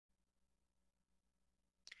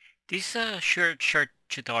This is a short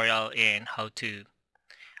tutorial in how to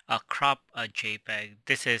crop a JPEG.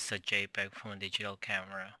 This is a JPEG from a digital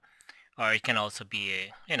camera, or it can also be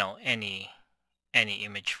a any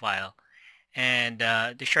image file. And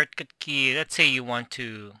the shortcut key, let's say you want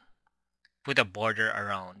to put a border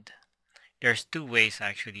around. There's two ways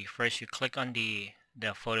actually. First, you click on the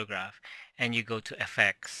photograph and you go to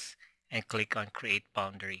Effects and click on Create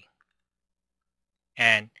Boundary.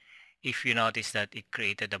 And if you notice that it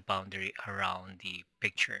created a boundary around the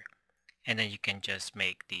picture, and then you can just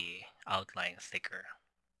make the outline thicker,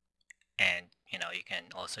 and you can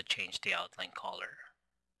also change the outline color.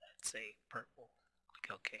 Let's say purple.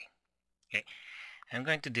 Click OK. Okay, I'm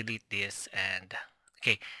going to delete this. And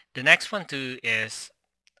okay, the next one too is,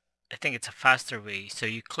 I think it's a faster way. So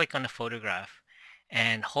you click on the photograph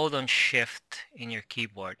and hold on Shift in your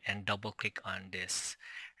keyboard and double click on this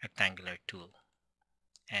rectangular tool,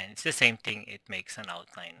 and it's the same thing. It makes an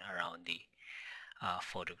outline around the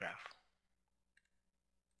photograph.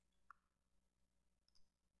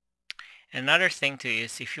 Another thing too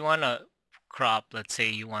is, if you want to crop, let's say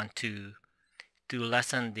you want to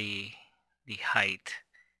lessen the height.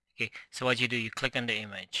 Okay, so what you do, you click on the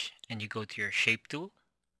image and you go to your shape tool.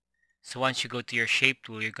 So once you go to your shape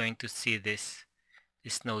tool, you're going to see these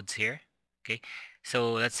nodes here. Okay,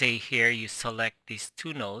 so let's say here you select these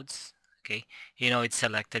two nodes. Okay, it's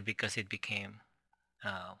selected because it became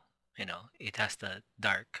it has the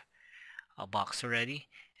dark box already.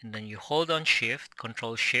 And then you hold on Shift,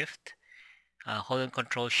 Control Shift, hold on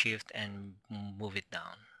Control Shift and move it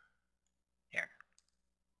down here.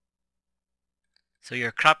 So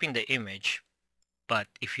you're cropping the image, but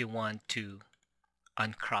if you want to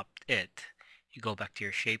uncrop it, you go back to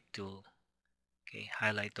your shape tool. Okay,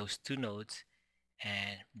 highlight those two nodes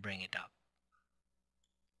and bring it up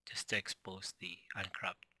just to expose the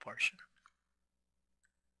uncropped portion.